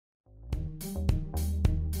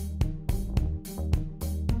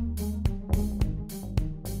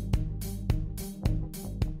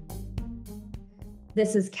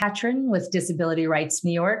This is Katrin with Disability Rights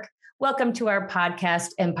New York. Welcome to our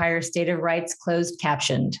podcast, Empire State of Rights Closed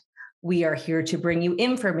Captioned. We are here to bring you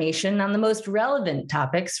information on the most relevant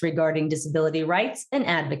topics regarding disability rights and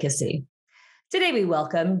advocacy. Today, we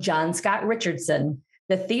welcome John Scott-Richardson,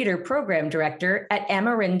 the Theater Program Director at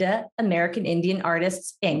AMERINDA American Indian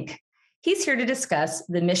Artists, Inc. He's here to discuss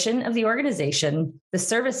the mission of the organization, the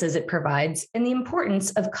services it provides, and the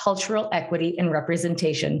importance of cultural equity and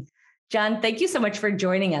representation. John, thank you so much for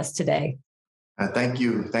joining us today. Thank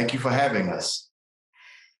you. Thank you for having us.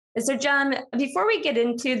 So, John, before we get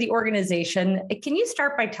into the organization, can you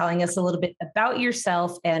start by telling us a little bit about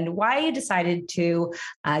yourself and why you decided to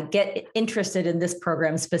get interested in this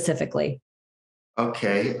program specifically?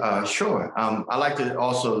 Okay, sure. I'd like to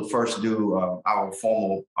also first do our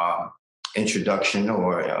formal introduction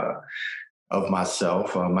of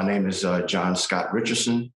myself. My name is John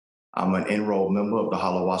Scott-Richardson. I'm an enrolled member of the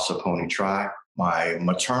Halawasa tribe. My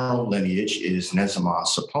maternal lineage is Nezaman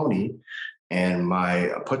Saponi, and my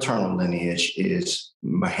paternal lineage is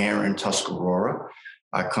Meherrin Tuscarora.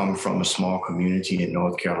 I come from a small community in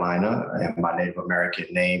North Carolina, and my Native American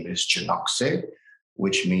name is Chinokse,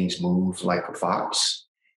 which means move like a fox.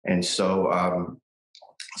 And so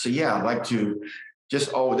I'd like to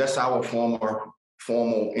that's our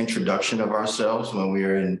formal introduction of ourselves when we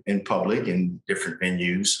are in public in different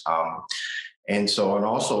venues. And so I'd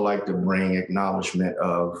also like to bring acknowledgement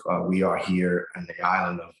of we are here on the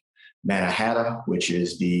island of Mannahatta, which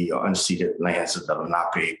is the unceded lands of the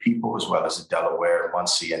Lenape people, as well as the Delaware,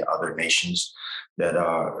 Munsee, and other nations that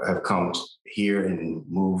have come here and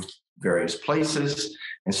moved various places.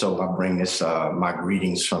 And so I bring this my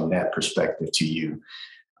greetings from that perspective to you.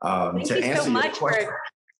 Thank you so much for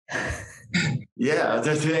Yeah,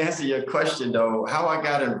 to answer your question, though, how I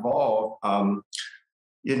got involved,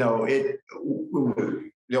 the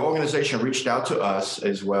organization reached out to us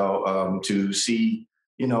as well to see,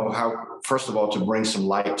 how, first of all, to bring some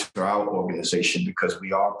light to our organization, because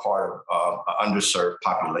we are part of an underserved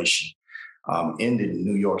population in the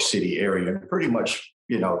New York City area, pretty much,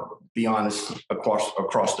 be honest,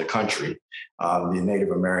 across the country, the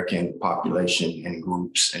Native American population and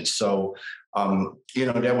groups. And so,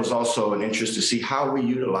 there was also an interest to see how we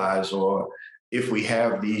utilize, or if we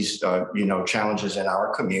have these, challenges in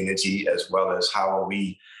our community, as well as how are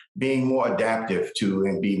we being more adaptive to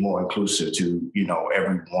and be more inclusive to,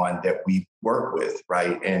 everyone that we work with,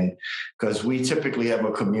 right? And because we typically have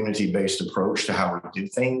a community-based approach to how we do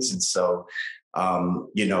things. And so,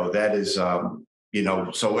 that is,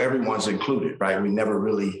 so everyone's included, right? We never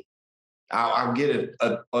really, I'll get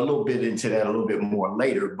a little bit into that a little bit more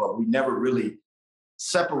later, but we never really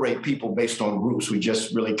separate people based on groups. We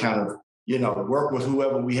just really kind of, work with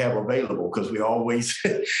whoever we have available, because we always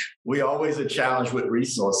are challenged with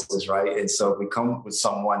resources, right? And so if we come with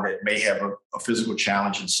someone that may have a physical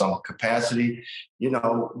challenge in some capacity,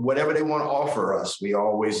 whatever they want to offer us, we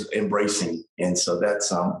always embracing. And so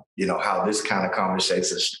that's, how this kind of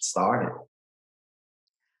conversation started.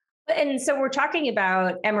 And so we're talking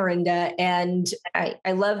about AMERINDA, and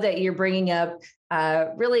I love that you're bringing up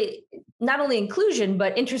really not only inclusion,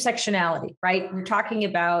 but intersectionality, right? We're talking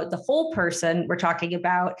about the whole person. We're talking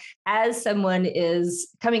about, as someone is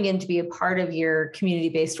coming in to be a part of your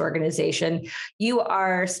community-based organization, you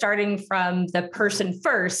are starting from the person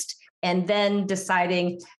first, and then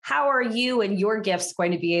deciding how are you and your gifts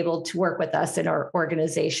going to be able to work with us in our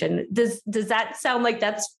organization. Does that sound like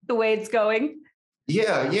that's the way it's going?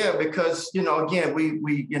 Yeah, because, again,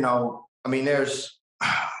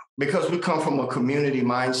 because we come from a community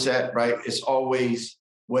mindset, right? It's always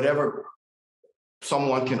whatever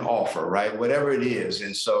someone can offer, right? Whatever it is.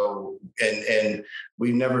 And so, and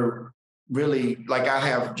we never really, like I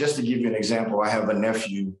have, just to give you an example, I have a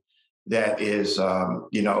nephew that is,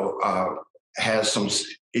 has some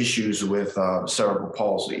issues with cerebral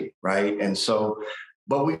palsy, right? And so,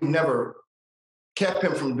 but we've never kept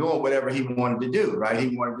him from doing whatever he wanted to do, right?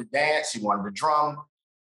 He wanted to dance, he wanted to drum.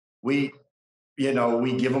 We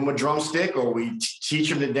give him a drumstick, or we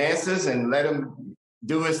teach him the dances and let him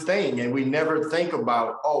do his thing. And we never think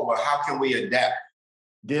about, how can we adapt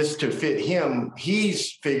this to fit him?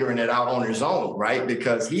 He's figuring it out on his own, right?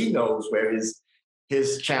 Because he knows where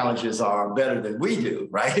his challenges are better than we do,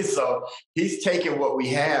 right? So he's taking what we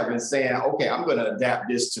have and saying, okay, I'm going to adapt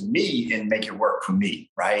this to me and make it work for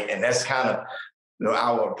me, right? And that's kind of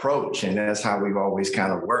our approach. And that's how we've always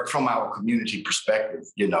kind of worked from our community perspective,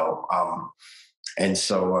 and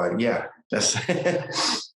so, that's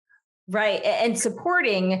right. And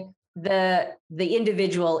supporting the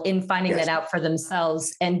individual in finding Yes. that out for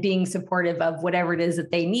themselves and being supportive of whatever it is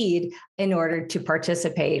that they need in order to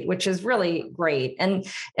participate, which is really great. And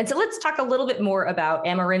so let's talk a little bit more about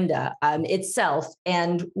Amerinda itself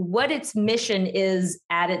and what its mission is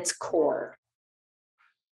at its core.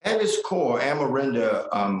 At its core,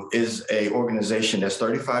 Amerinda is an organization that's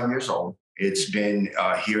 35 years old. It's been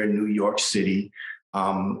here in New York City.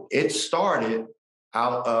 It started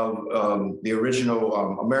out of the original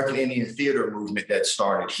American Indian theater movement that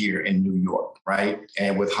started here in New York, right?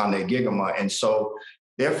 And with Hane Gigama. And so,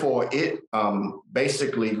 therefore, it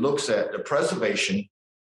basically looks at the preservation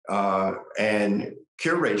and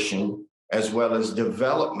curation, as well as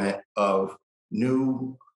development of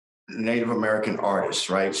new Native American artists,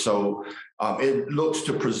 right? So it looks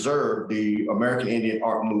to preserve the American Indian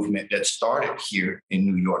art movement that started here in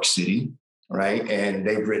New York City, right? And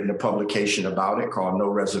they've written a publication about it called No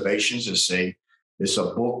Reservations. It's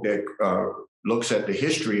a book that looks at the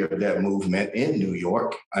history of that movement in New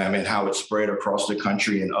York and how it spread across the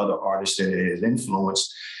country and other artists that it has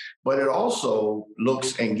influenced. But it also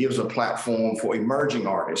looks and gives a platform for emerging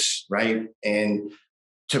artists, right? And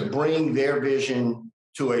to bring their vision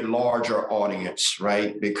to a larger audience,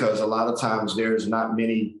 right? Because a lot of times there's not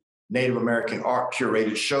many Native American art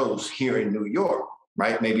curated shows here in New York,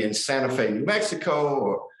 right? Maybe in Santa Fe, New Mexico,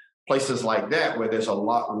 or places like that, where there's a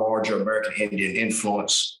lot larger American Indian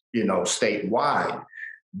influence, statewide.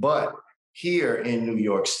 But here in New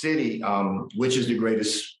York City, which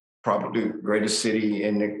is probably the greatest city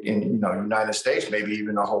in the United States, maybe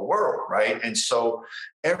even the whole world, right? And so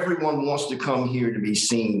everyone wants to come here to be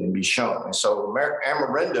seen and be shown. And so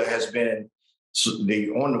Amerinda has been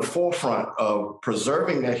on the forefront of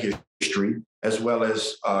preserving that history, as well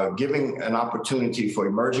as giving an opportunity for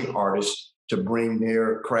emerging artists to bring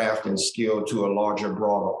their craft and skill to a larger,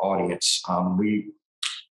 broader audience.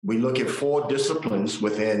 We look at 4 disciplines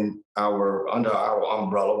under our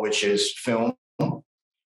umbrella, which is film.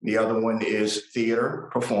 The other one is theater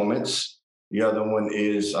performance. The other one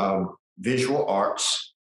is visual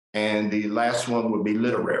arts. And the last one would be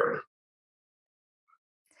literary.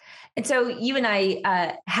 And so you and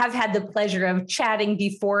I have had the pleasure of chatting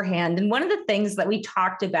beforehand. And one of the things that we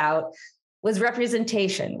talked about was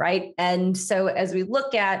representation, right? And so as we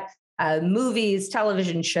look at movies,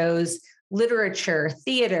 television shows, literature,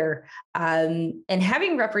 theater, and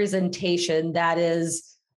having representation that is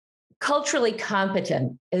culturally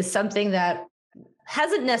competent is something that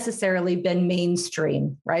hasn't necessarily been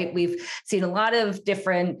mainstream, right? We've seen a lot of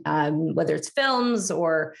different, whether it's films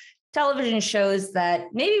or television shows, that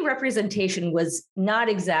maybe representation was not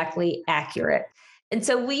exactly accurate. And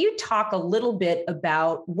so will you talk a little bit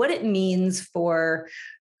about what it means for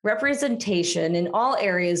representation in all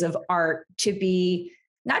areas of art to be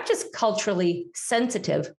not just culturally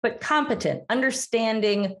sensitive, but competent,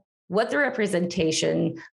 understanding what the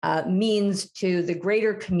representation means to the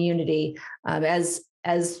greater community as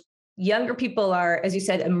younger people are, as you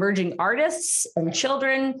said, emerging artists and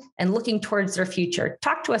children and looking towards their future.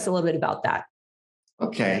 Talk to us a little bit about that.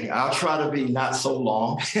 Okay, I'll try to be not so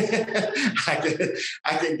long.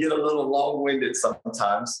 I can get a little long-winded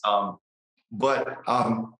sometimes, but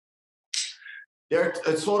there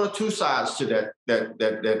are sort of 2 sides to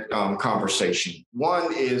that conversation.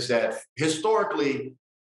 One is that historically,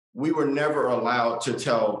 we were never allowed to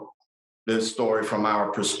tell the story from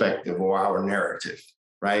our perspective or our narrative,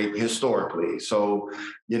 right? Historically. So,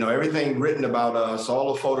 everything written about us,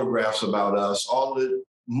 all the photographs about us, all the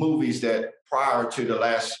movies that prior to the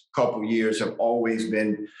last couple of years have always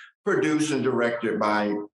been produced and directed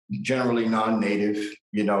by generally non-native,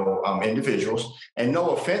 individuals. And no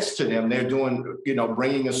offense to them, they're doing,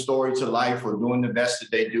 bringing a story to life or doing the best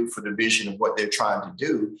that they do for the vision of what they're trying to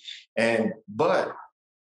do. But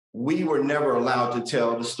we were never allowed to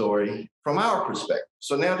tell the story from our perspective.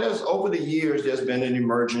 So now over the years, there's been an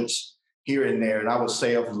emergence here and there. And I would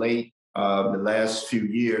say of late, the last few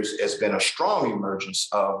years, has been a strong emergence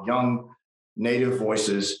of young Native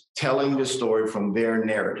voices telling the story from their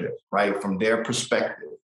narrative, right? From their perspective.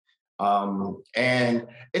 And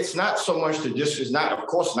it's not so much of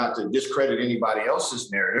course, not to discredit anybody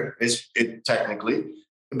else's narrative, technically,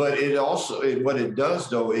 but what it does,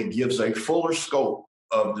 though, it gives a fuller scope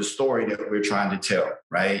of the story that we're trying to tell,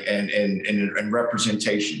 right? And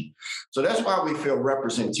representation. So that's why we feel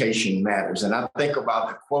representation matters. And I think about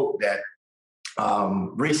the quote that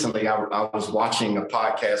recently I was watching a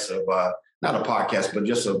podcast of, not a podcast, but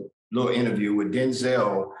just a little interview with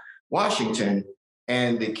Denzel Washington.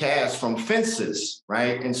 and the cast from Fences,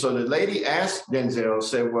 right? And so the lady asked Denzel,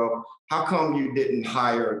 said, well, how come you didn't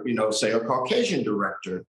hire, say a Caucasian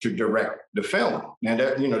director to direct the film? Now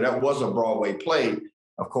that was a Broadway play,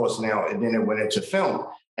 of course, now, and then it went into film.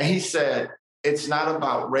 And he said, it's not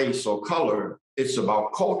about race or color, it's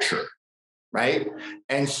about culture, right?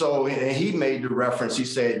 And so he made the reference, he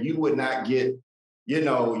said, you wouldn't get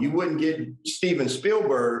Steven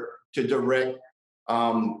Spielberg to direct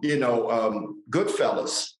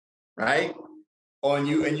Goodfellas, right? And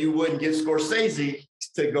you wouldn't get Scorsese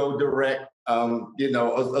to go direct,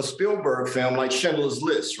 a Spielberg film like Schindler's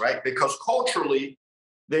List, right? Because culturally,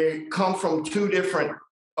 they come from two different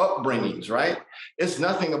upbringings, right? It's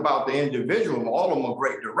nothing about the individual. All of them are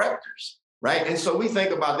great directors, right? And so we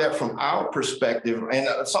think about that from our perspective. And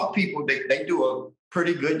some people, they do a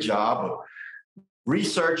pretty good job of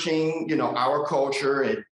researching, our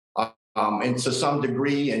culture and to some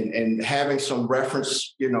degree, and having some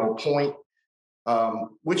reference, point,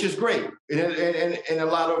 which is great. And a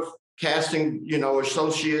lot of casting,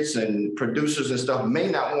 associates and producers and stuff may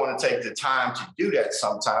not want to take the time to do that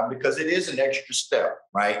sometimes because it is an extra step,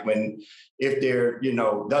 right? If they're,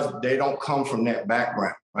 they don't come from that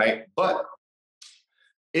background, right? But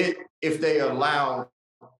if they allow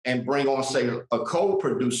and bring on, say, a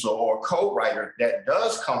co-producer or a co-writer that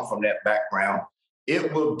does come from that background,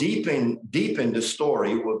 it will deepen the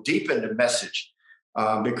story, it will deepen the message.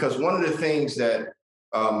 Because one of the things that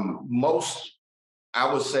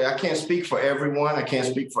I would say, I can't speak for everyone, I can't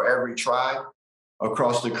speak for every tribe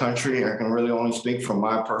across the country, I can really only speak from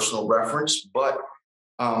my personal reference, but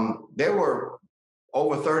there were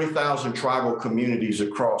over 30,000 tribal communities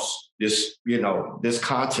across this, this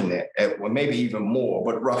continent, well, maybe even more,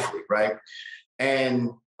 but roughly, right?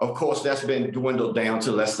 And of course, that's been dwindled down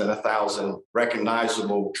to less than 1,000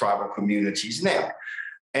 recognizable tribal communities now.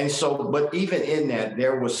 And so, but even in that,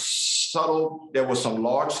 there was some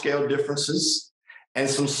large scale differences and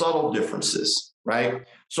some subtle differences, right?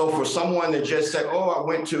 So for someone that just said, oh, I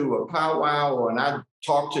went to a powwow and I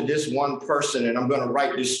talked to this one person and I'm going to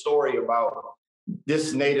write this story about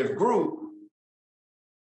this native group,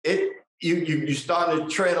 you start to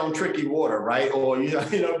tread on tricky water, right? Or,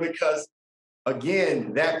 because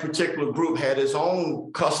again, that particular group had its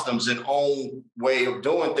own customs and own way of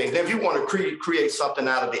doing things. If you want to create something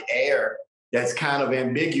out of the air that's kind of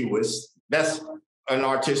ambiguous, that's an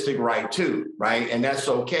artistic right too, right? And that's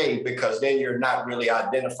okay because then you're not really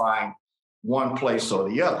identifying one place or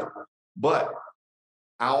the other. But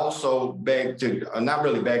I also not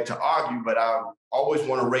really beg to argue, but I always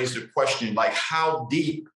want to raise the question, like how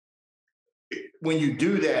deep, when you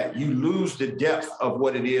do that, you lose the depth of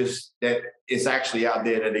what it is that is actually out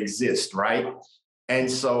there that exists, right?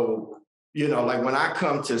 And so, like when I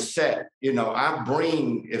come to set,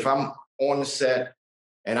 if I'm on the set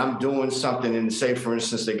and I'm doing something and say, for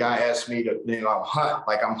instance, the guy asked me to, hunt,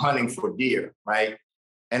 like I'm hunting for deer, right?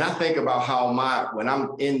 And I think about how when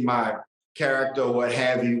I'm in my character or what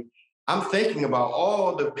have you, I'm thinking about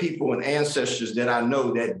all the people and ancestors that I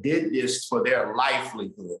know that did this for their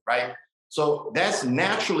livelihood, right? So that's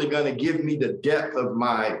naturally going to give me the depth of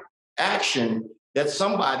my action that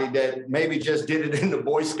somebody that maybe just did it in the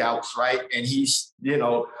Boy Scouts, right? And he's,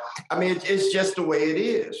 it's just the way it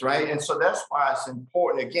is, right? And so that's why it's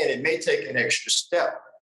important. Again, it may take an extra step,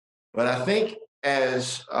 but I think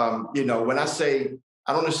as, when I say,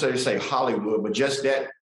 I don't necessarily say Hollywood, but just that,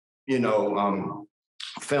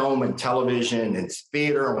 film and television and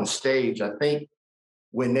theater on stage, I think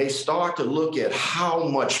when they start to look at how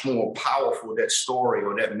much more powerful that story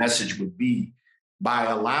or that message would be by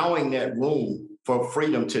allowing that room for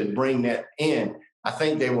freedom to bring that in, I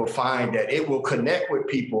think they will find that it will connect with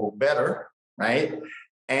people better, right?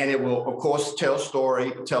 And it will, of course, tell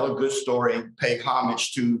a good story, pay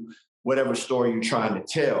homage to whatever story you're trying to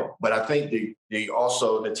tell. But I think the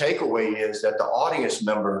takeaway is that the audience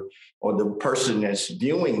member or the person that's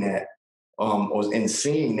viewing that and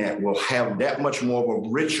seeing that will have that much more of a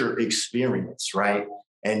richer experience, right?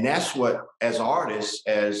 And that's what, as artists,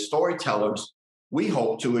 as storytellers, we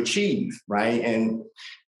hope to achieve, right? And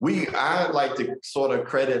I like to sort of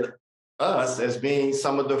credit us as being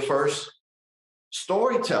some of the first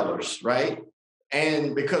storytellers, right?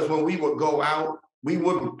 And because when we would go out, we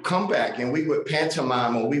would come back and we would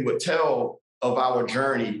pantomime or we would tell of our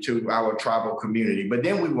journey to our tribal community. But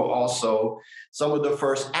then we were also some of the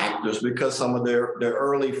first actors because some of their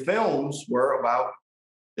early films were about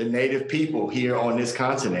the native people here on this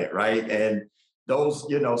continent, right? And those,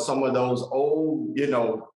 some of those old,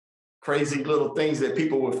 crazy little things that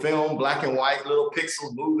people would film, black and white, little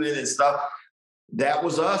pixels moving and stuff. that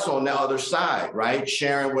was us on the other side, right?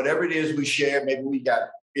 Sharing whatever it is we shared. Maybe we got,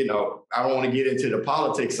 I don't want to get into the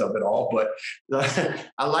politics of it all, but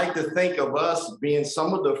I like to think of us being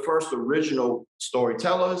some of the first original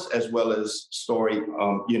storytellers as well as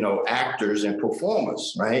actors and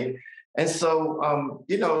performers, right? And so,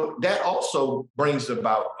 that also brings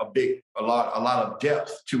about a lot of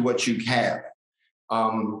depth to what you have.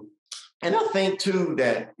 And I think too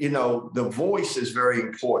that, the voice is very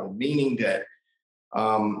important, meaning that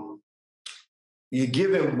you're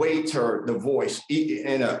giving weight to the voice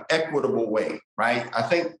in an equitable way, right? I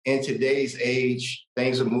think in today's age,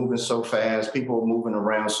 things are moving so fast, people are moving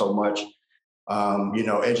around so much.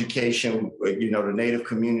 Education, the Native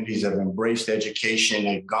communities have embraced education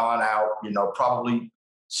and gone out, probably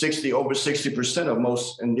over 60% of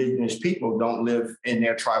most Indigenous people don't live in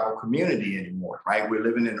their tribal community anymore, right? We're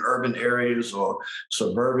living in urban areas or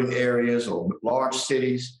suburban areas or large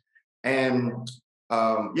cities. And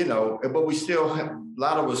but we still, a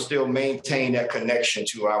lot of us still maintain that connection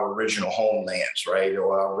to our original homelands, right?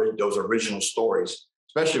 Or those original stories,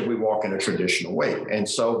 especially if we walk in a traditional way. And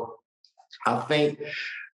so I think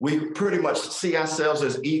we pretty much see ourselves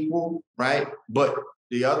as equal, right? But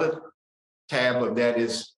the other tab of that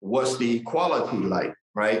is, what's the equality like,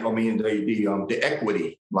 right? I mean, the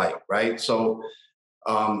equity like, right? So,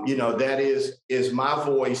 that is my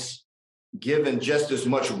voice given just as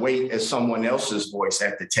much weight as someone else's voice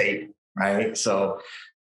at the table, right? So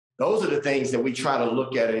those are the things that we try to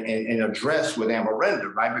look at and address with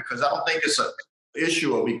AMERINDA, right? Because I don't think it's an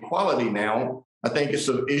issue of equality now. I think it's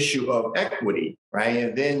an issue of equity, right?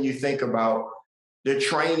 And then you think about the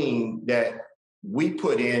training that we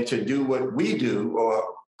put in to do what we do or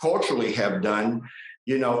culturally have done.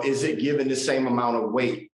 Is it given the same amount of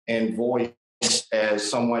weight and voice as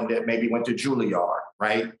someone that maybe went to Juilliard,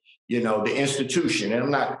 right? The institution. And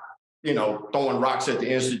I'm not, throwing rocks at the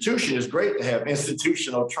institution. It's great to have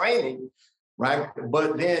institutional training, right?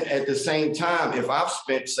 But then at the same time, if I've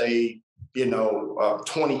spent, say,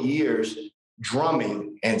 20 years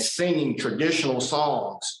drumming and singing traditional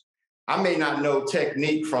songs, I may not know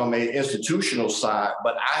technique from an institutional side,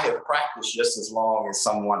 but I have practiced just as long as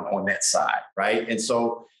someone on that side, right? And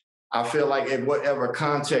so I feel like in whatever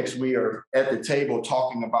context we are at the table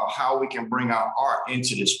talking about how we can bring our art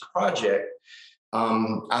into this project,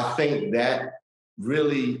 I think that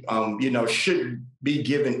really, should be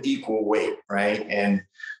given equal weight, right? And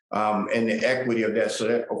the equity of that. So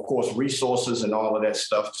that, of course, resources and all of that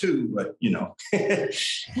stuff too, but,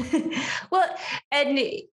 Well, and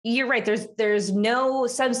you're right. There's no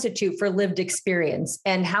substitute for lived experience,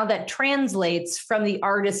 and how that translates from the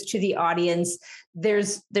artist to the audience.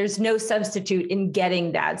 There's no substitute in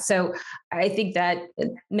getting that. So I think that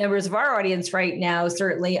members of our audience right now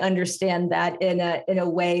certainly understand that in a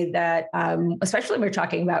way that, especially when we're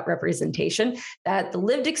talking about representation, that the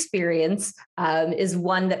lived experience is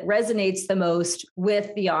one that resonates the most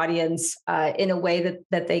with the audience in a way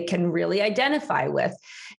that they can really identify with.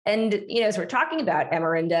 And, as we're talking about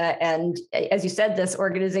AMERINDA, and as you said, this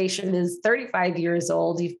organization is 35 years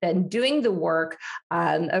old. You've been doing the work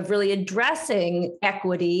of really addressing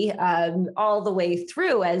equity all the way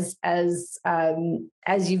through as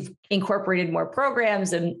you've incorporated more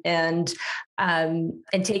programs and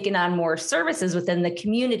taken on more services within the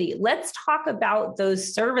community. Let's talk about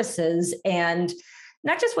those services, and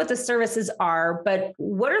not just what the services are, but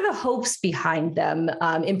what are the hopes behind them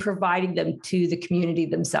in providing them to the community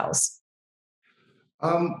themselves?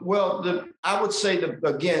 I would say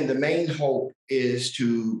again, the main hope is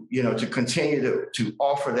to continue to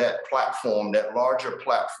offer that platform, that larger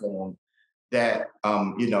platform that,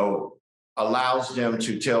 allows them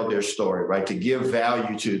to tell their story, right? To give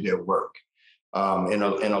value to their work in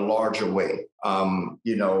a larger way.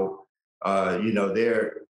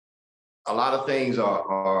 There a lot of things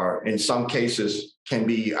are in some cases can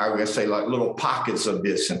be, I would say, like little pockets of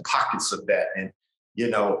this and pockets of that. And,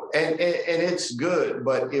 and it's good.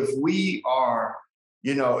 But if we are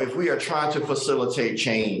trying to facilitate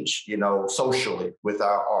change, socially with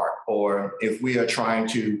our art, or if we are trying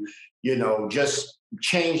to, just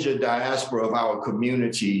change the diaspora of our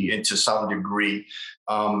community into some degree,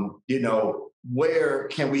 where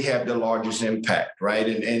can we have the largest impact, right?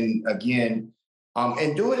 And again,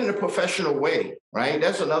 and do it in a professional way, right?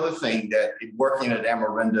 That's another thing that working at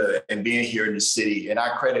AMERINDA and being here in the city, and I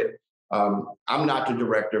credit, I'm not the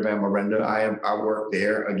director of AMERINDA. I work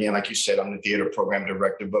there. Again, like you said, I'm the theater program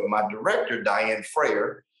director, but my director, Diane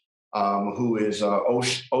Freyer, who is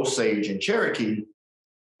Osage and Cherokee,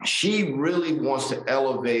 she really wants to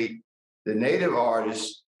elevate the Native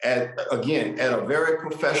artists at a very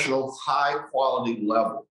professional, high quality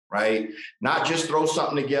level, right? Not just throw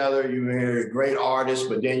something together. You're a great artist,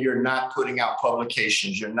 but then you're not putting out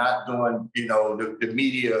publications. You're not doing, the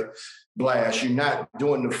media blast. You're not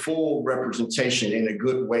doing the full representation in a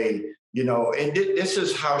good way, and this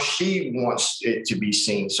is how she wants it to be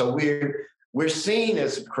seen. So we're seen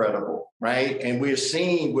as credible, right? And we're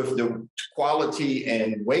seen with the quality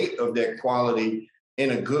and weight of that quality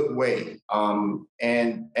in a good way.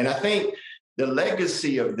 And I think the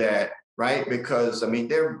legacy of that, right? Because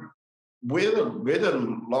we're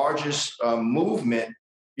the largest movement.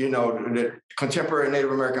 The contemporary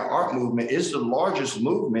Native American art movement is the largest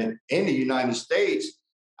movement in the United States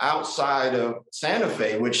outside of Santa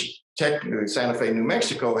Fe, which technically Santa Fe, New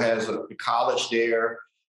Mexico has a college there.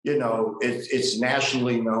 It's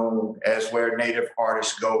nationally known as where Native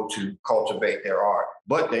artists go to cultivate their art.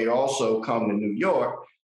 But they also come to New York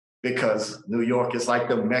because New York is like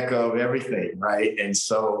the mecca of everything, right? And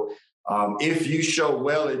so if you show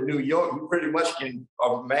well in New York, you pretty much can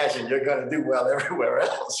imagine you're going to do well everywhere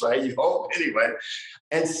else, right? You hope anyway.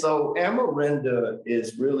 And so Amerinda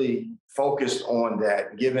is really focused on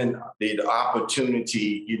that, given the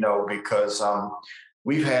opportunity, because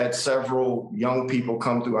we've had several young people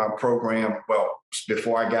come through our program. Well,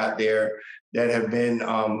 before I got there, that have been,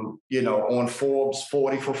 on Forbes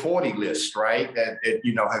 40 for 40 list, right? That,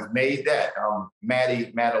 have made that.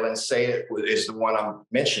 Madeline Sayed is the one I'm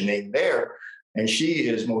mentioning there. And she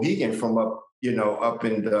is Mohegan from up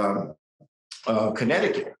in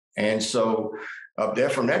Connecticut. And so up there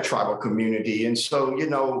from that tribal community. And so,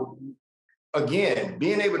 again,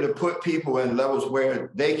 being able to put people in levels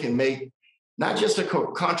where they can make not just a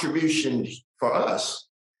contribution for us,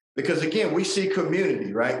 because again, we see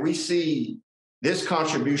community, right? We see this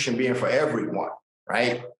contribution being for everyone,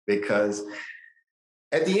 right? Because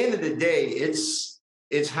at the end of the day, it's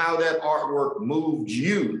how that artwork moved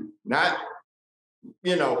you, not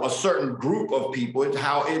a certain group of people. It's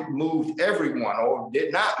how it moved everyone, or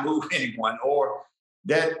did not move anyone, or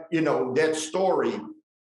that that story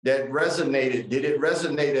that resonated. Did it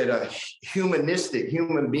resonate at a human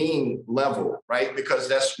being level, right? Because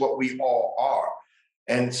that's what we all are.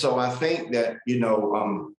 And so I think that,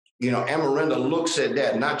 Amerinda looks at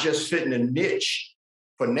that, not just fitting a niche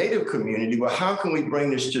for Native community, but how can we bring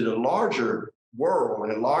this to the larger world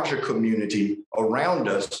and a larger community around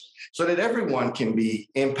us so that everyone can be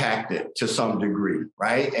impacted to some degree,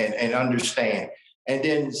 right? And understand, and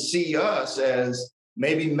then see us as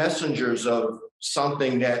maybe messengers of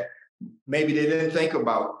something that maybe they didn't think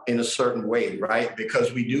about in a certain way, right?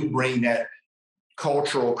 Because we do bring that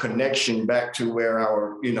cultural connection back to where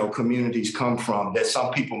our communities come from, that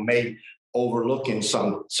some people may overlook in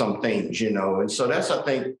some things, and so that's, I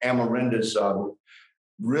think, Amerinda's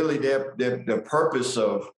really the purpose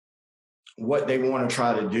of what they want to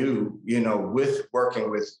try to do, with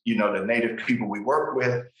working with the Native people we work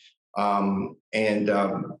with,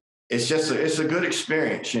 it's a good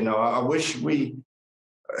experience. I wish we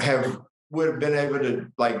would have been able to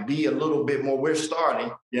be a little bit more. We're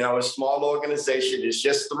starting, a small organization. It's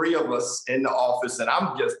just 3 of us in the office, and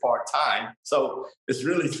I'm just part-time. So it's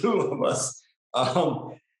really 2 of us.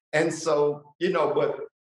 And so, but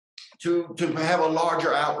to have a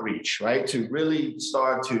larger outreach, right? To really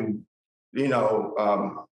start to,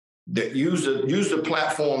 use the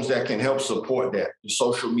platforms that can help support that, the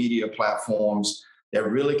social media platforms that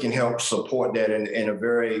really can help support that in a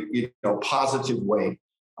very, positive way.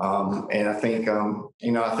 And I think, I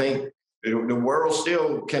think the world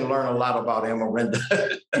still can learn a lot about Amerinda.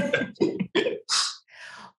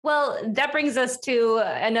 Well, that brings us to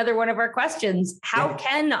another one of our questions. How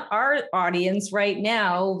can our audience right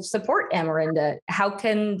now support Amerinda? How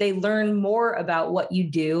can they learn more about what you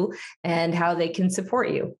do and how they can support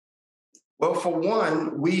you? Well, for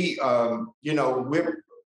one, we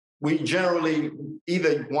generally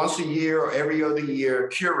either once a year or every other year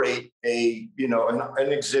curate an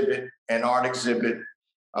exhibit, an art exhibit,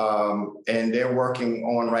 and they're working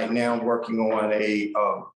on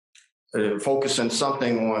focusing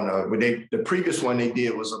something on. The previous one they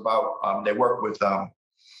did was about they worked with the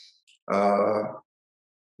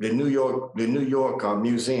New York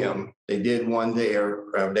Museum. They did one there.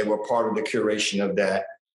 They were part of the curation of that.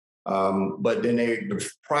 But then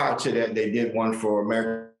prior to that, they did one for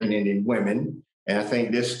American Indian women. And I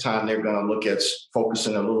think this time they're going to look at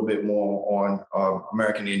focusing a little bit more on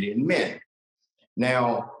American Indian men.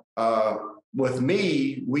 Now, with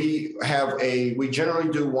me, we generally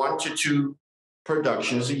do 1 to 2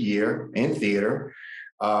 productions a year in theater,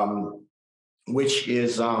 which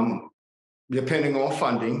is depending on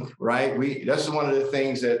funding, right? That's one of the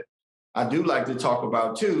things that I do like to talk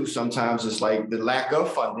about too. Sometimes it's like the lack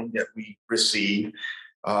of funding that we receive.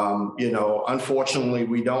 Unfortunately,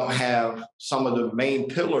 we don't have some of the main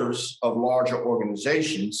pillars of larger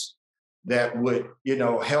organizations that would,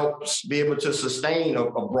 help be able to sustain a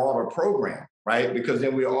broader program, right? Because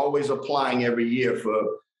then we're always applying every year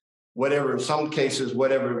for whatever, in some cases,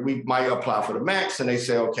 whatever we might apply for the max, and they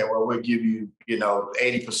say, okay, well, we'll give you,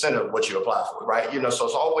 80% of what you apply for, right? So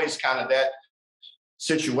it's always kind of that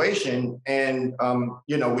situation. And,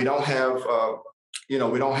 we don't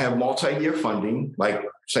have, multi-year funding, like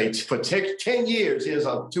say for 10 years, here's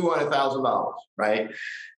 $200,000, right?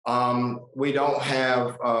 We don't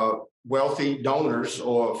have wealthy donors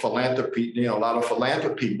or philanthropy, a lot of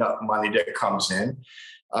philanthropy money that comes in.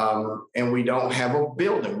 And we don't have a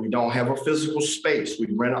building. We don't have a physical space. We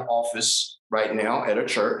rent an office right now at a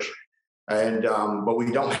church. And but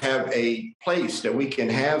we don't have a place that we can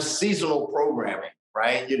have seasonal programming,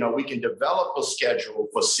 right? We can develop a schedule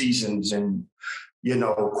for seasons and,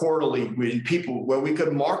 quarterly with people where we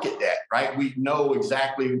could market that, right? We know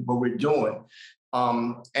exactly what we're doing.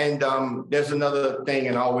 There's another thing,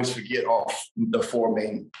 and I always forget off the four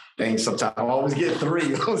main things. Sometimes I always get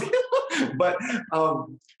three, but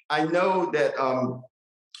I know that.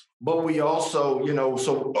 But we also,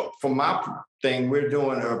 so for my thing, we're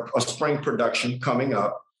doing a spring production coming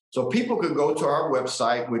up. So people could go to our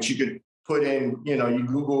website, which you could put in, you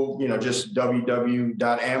Google, just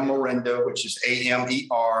www.AMERINDA, which is AMERINDA,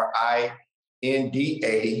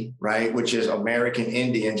 right, which is American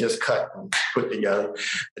Indian, just cut and put together,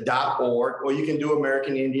 .org, or you can do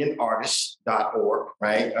American Indian Artists.org,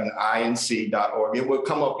 right, and INC.org. It will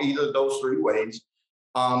come up either of those three ways.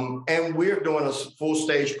 And we're doing a full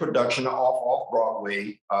stage production off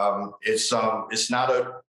Broadway. It's not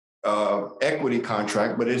a equity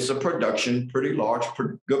contract, but it's a production, pretty large,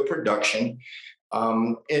 good production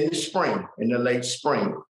in the spring, in the late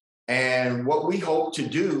spring. And what we hope to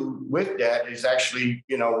do with that is actually,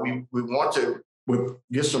 we want to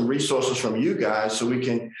get some resources from you guys so we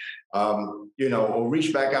can, or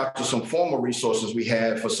reach back out to some former resources we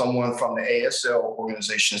had for someone from the ASL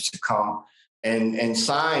organizations to come and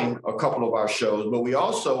sign a couple of our shows. But we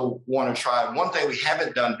also want to try one thing we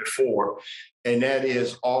haven't done before, and that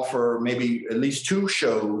is offer maybe at least 2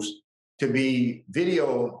 shows to be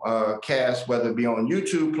video cast, whether it be on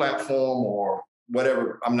YouTube platform or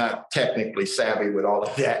whatever. I'm not technically savvy with all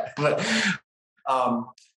of that, but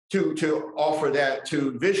to offer that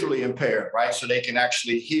to visually impaired, right? So they can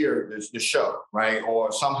actually hear the show, right?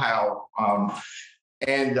 Or somehow,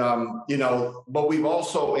 but we've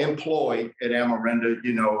also employed at AMERINDA,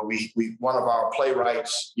 we one of our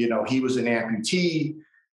playwrights, he was an amputee,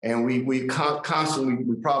 and we constantly,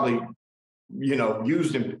 we probably,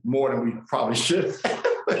 used him more than we probably should.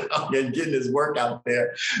 And getting his work out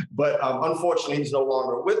there. But unfortunately, he's no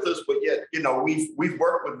longer with us. But yet, we've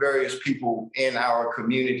worked with various people in our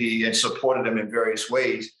community and supported them in various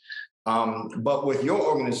ways. But with your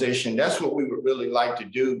organization, that's what we would really like to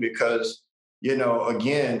do because,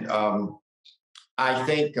 again, I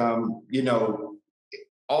think,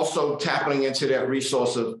 also tapping into that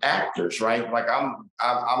resource of actors, right? Like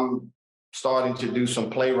I'm starting to do some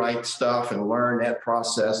playwright stuff and learn that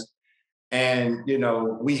process. And,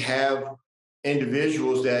 we have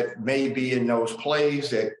individuals that may be in those plays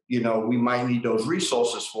that, we might need those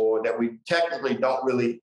resources for that we technically don't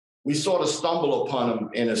really, we sort of stumble upon them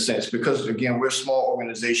in a sense, because again, we're a small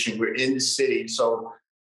organization, we're in the city. So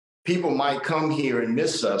people might come here and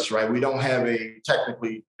miss us, right? We don't have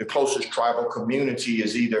technically the closest tribal community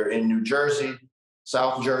is either in New Jersey,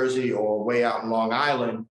 South Jersey, or way out in Long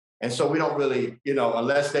Island. And so we don't really,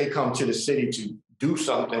 unless they come to the city to do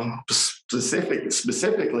something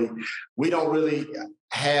specifically, we don't really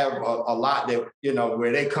have a lot that,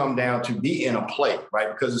 where they come down to be in a play,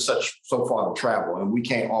 right? Because it's so far to travel, and we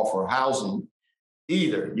can't offer housing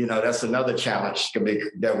either. That's another challenge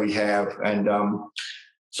that we have. And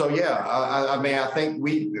so, yeah, I think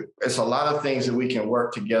it's a lot of things that we can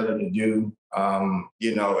work together to do, and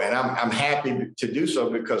I'm happy to do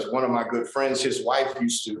so because one of my good friends, his wife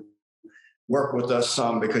used to work with us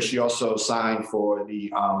some because she also signed for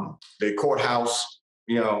the courthouse,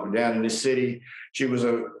 down in the city. She was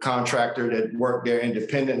a contractor that worked there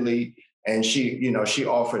independently, and she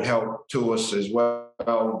offered help to us as well.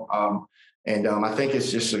 I think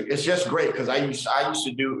it's just great because I used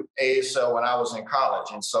to do ASL when I was in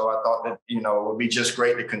college, and so I thought that it would be just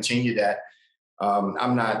great to continue that.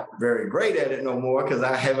 I'm not very great at it no more because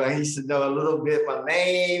I used to know a little bit my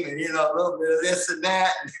name and a little bit of this and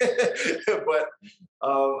that, but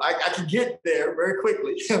I can get there very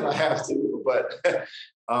quickly if I have to. through. But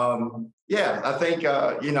yeah, I think,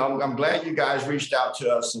 I'm glad you guys reached out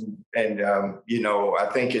to us. And I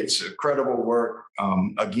think it's incredible work.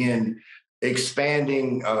 Again,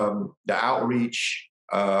 expanding the outreach.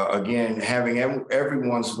 Again, having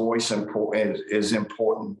everyone's voice is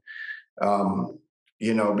important.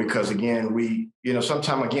 Because again,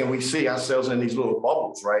 sometimes again, we see ourselves in these little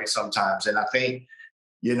bubbles, right? Sometimes. And I think,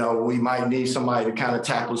 we might need somebody to kind of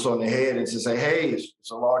tap us on the head and to say, hey,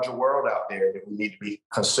 it's a larger world out there that we need to be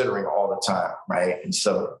considering all the time, right? And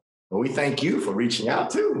so we thank you for reaching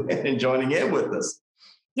out too and joining in with us.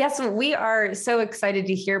 Yes, we are so excited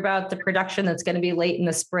to hear about the production that's going to be late in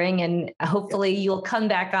the spring. And hopefully you'll come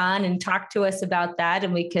back on and talk to us about that,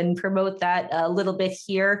 and we can promote that a little bit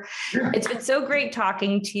here. Yeah. It's been so great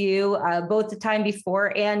talking to you, both the time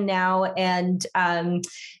before and now.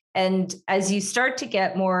 And as you start to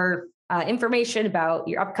get more information about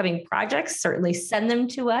your upcoming projects, certainly send them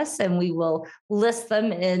to us, and we will list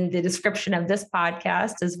them in the description of this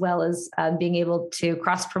podcast, as well as being able to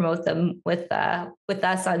cross-promote them with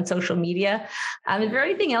us on social media. Is there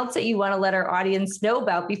anything else that you want to let our audience know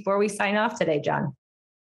about before we sign off today, John?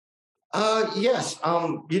 Yes.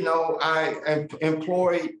 I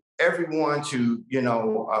employ everyone to,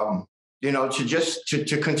 to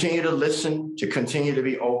continue to listen, to continue to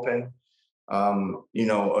be open.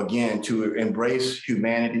 Again, to embrace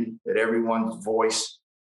humanity, that everyone's voice,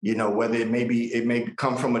 whether it may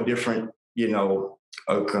come from a different, come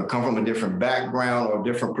from a different background or a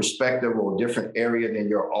different perspective or a different area than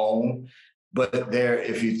your own. But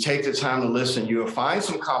if you take the time to listen, you'll find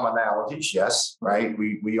some commonalities. Yes, right.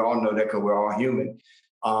 We all know that because we're all human.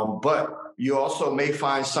 But you also may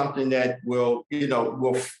find something that will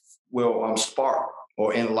spark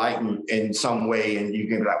or enlighten in some way, and you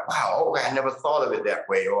can be like, wow, I never thought of it that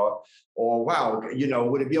way, or wow,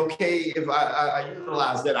 would it be okay if I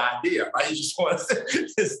utilize that idea? I just want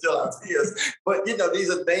to still ideas, but these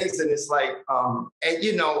are things, and it's like, and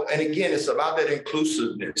again, it's about that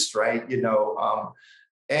inclusiveness, right? And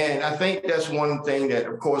I think that's one thing that,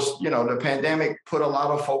 of course, the pandemic put a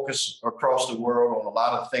lot of focus across the world on a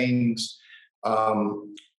lot of things,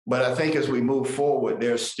 but I think as we move forward,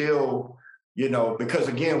 there's still because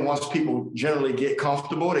again, once people generally get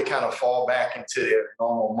comfortable, they kind of fall back into their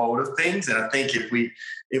normal mode of things. And I think if we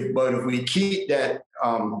keep that,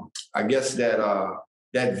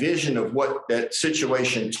 that vision of what that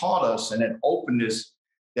situation taught us, and that openness,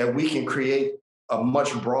 that we can create a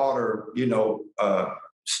much broader,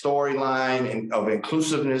 storyline and of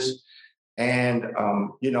inclusiveness. And,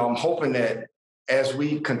 I'm hoping that as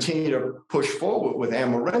we continue to push forward with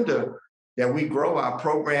AMERINDA, that we grow our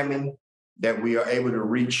programming, that we are able to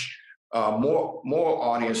reach more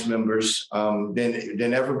audience members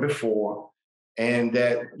than ever before, and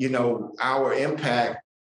that our impact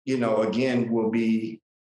again will be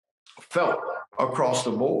felt across the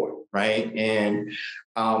board, right? And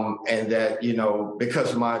that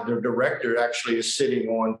because the director actually is sitting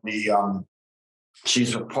on the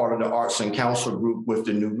she's a part of the Arts and Council group with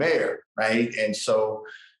the new mayor, right? And so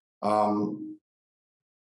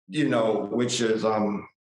which is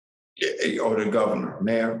or the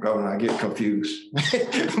governor, I get confused.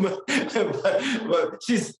 but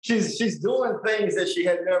she's doing things that she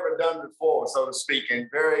had never done before, so to speak, and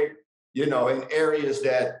very, in areas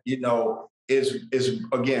that, is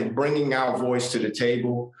again, bringing our voice to the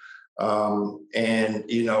table. And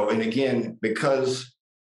again, because,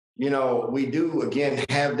 we do, again,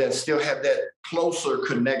 still have that closer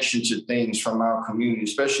connection to things from our community,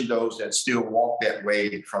 especially those that still walk that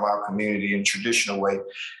way from our community in traditional way.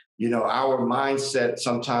 Our mindset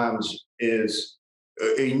sometimes is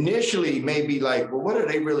initially maybe like, well, what are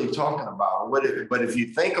they really talking about? But if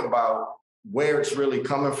you think about where it's really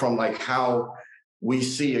coming from, like how we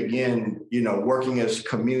see, again, working as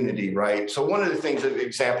community, right? So one of the things, an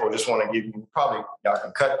example, I just want to give you, probably y'all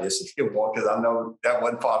can cut this if you want, because I know that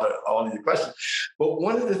wasn't part of all of your questions. But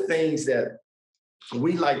one of the things that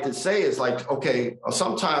we like to say is like, okay,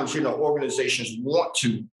 sometimes, organizations want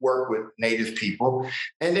to work with Native people,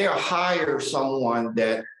 and they'll hire someone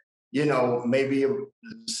that, maybe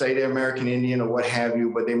say they're American Indian or what have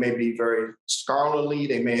you, but they may be very scholarly.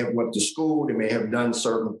 They may have went to school. They may have done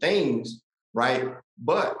certain things, right?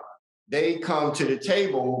 But they come to the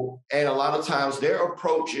table, and a lot of times their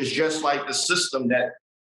approach is just like the system that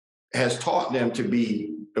has taught them to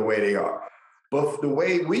be the way they are. But the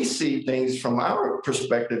way we see things from our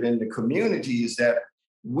perspective in the community is that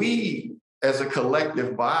we, as a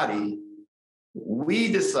collective body, we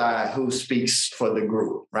decide who speaks for the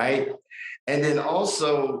group, right? And then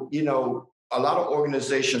also, a lot of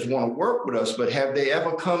organizations want to work with us, but have they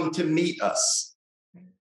ever come to meet us?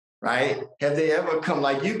 right? Have they ever come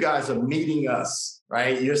like you guys are meeting us,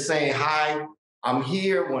 right? You're saying, hi, I'm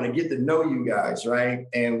here, want to get to know you guys, right?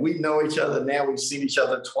 And we know each other now. We've seen each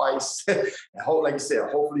other twice. And like you said,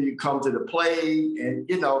 hopefully you come to the play and,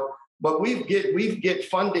 but we get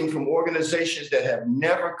funding from organizations that have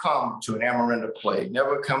never come to an Amarinda play,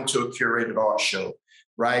 never come to a curated art show,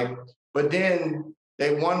 right? But then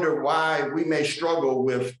they wonder why we may struggle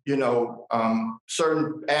with,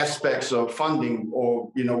 certain aspects of funding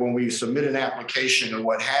or, when we submit an application or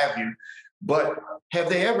what have you. But have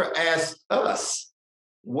they ever asked us,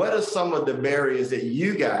 what are some of the barriers that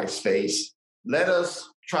you guys face? Let us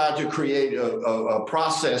try to create a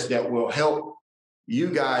process that will help you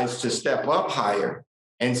guys to step up higher.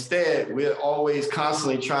 Instead, we're always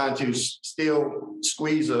constantly trying to still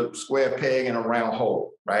squeeze a square peg in a round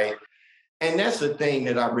hole, right? And that's the thing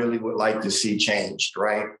that I really would like to see changed,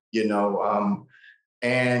 right?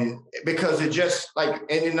 And because it just like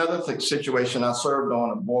in another situation, I served on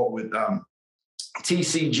a board with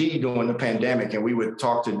TCG during the pandemic, and we would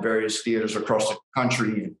talk to various theaters across the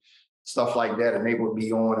country and stuff like that, and they would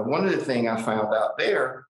be on. And one of the things I found out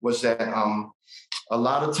there was that a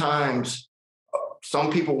lot of times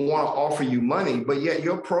some people want to offer you money, but yet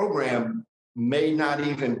your program may not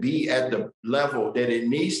even be at the level that it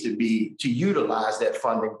needs to be to utilize that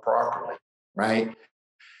funding properly, right?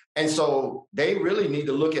 And so they really need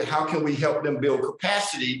to look at how can we help them build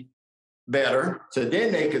capacity better, so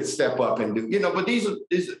then they could step up and do, but these are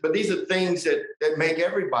things that make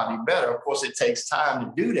everybody better. Of course, it takes time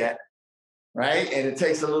to do that, right? And it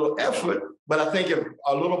takes a little effort, but I think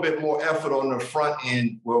a little bit more effort on the front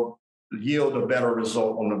end will yield a better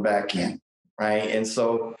result on the back end, right? And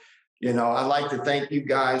so, I'd like to thank you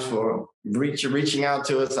guys for reaching out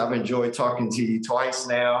to us. I've enjoyed talking to you twice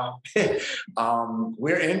now.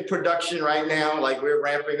 We're in production right now. Like we're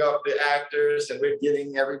ramping up the actors and we're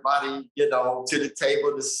getting everybody, to the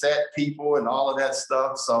table to set people and all of that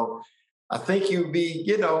stuff. So I think you'd be,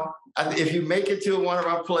 if you make it to one of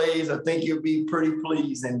our plays, I think you'll be pretty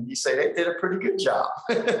pleased. And you say they did a pretty good job.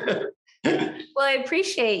 Well, I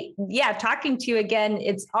appreciate, talking to you again.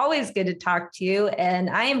 It's always good to talk to you.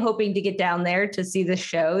 And I am hoping to get down there to see the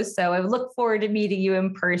show. So I look forward to meeting you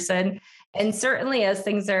in person. And certainly as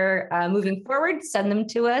things are moving forward, send them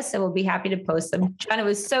to us and we'll be happy to post them. John, it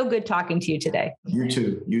was so good talking to you today. You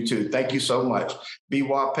too. Thank you so much.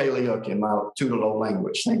 Biwa Paleuk in my Tudelo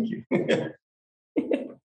language. Thank you.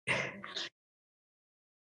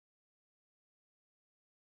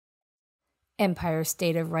 Empire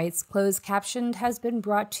State of Rights Closed Captioned has been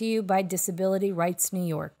brought to you by Disability Rights New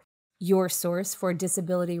York, your source for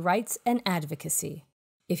disability rights and advocacy.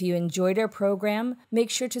 If you enjoyed our program,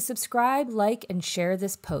 make sure to subscribe, like, and share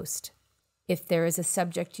this post. If there is a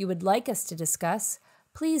subject you would like us to discuss,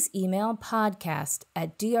 please email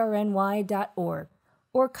podcast@drny.org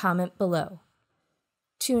or comment below.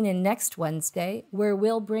 Tune in next Wednesday, where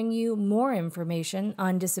we'll bring you more information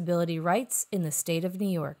on disability rights in the state of New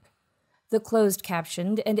York. The closed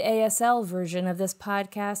captioned and ASL version of this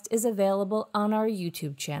podcast is available on our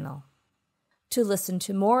YouTube channel. To listen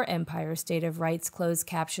to more Empire State of Rights closed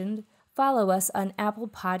captioned, follow us on Apple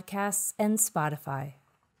Podcasts and Spotify.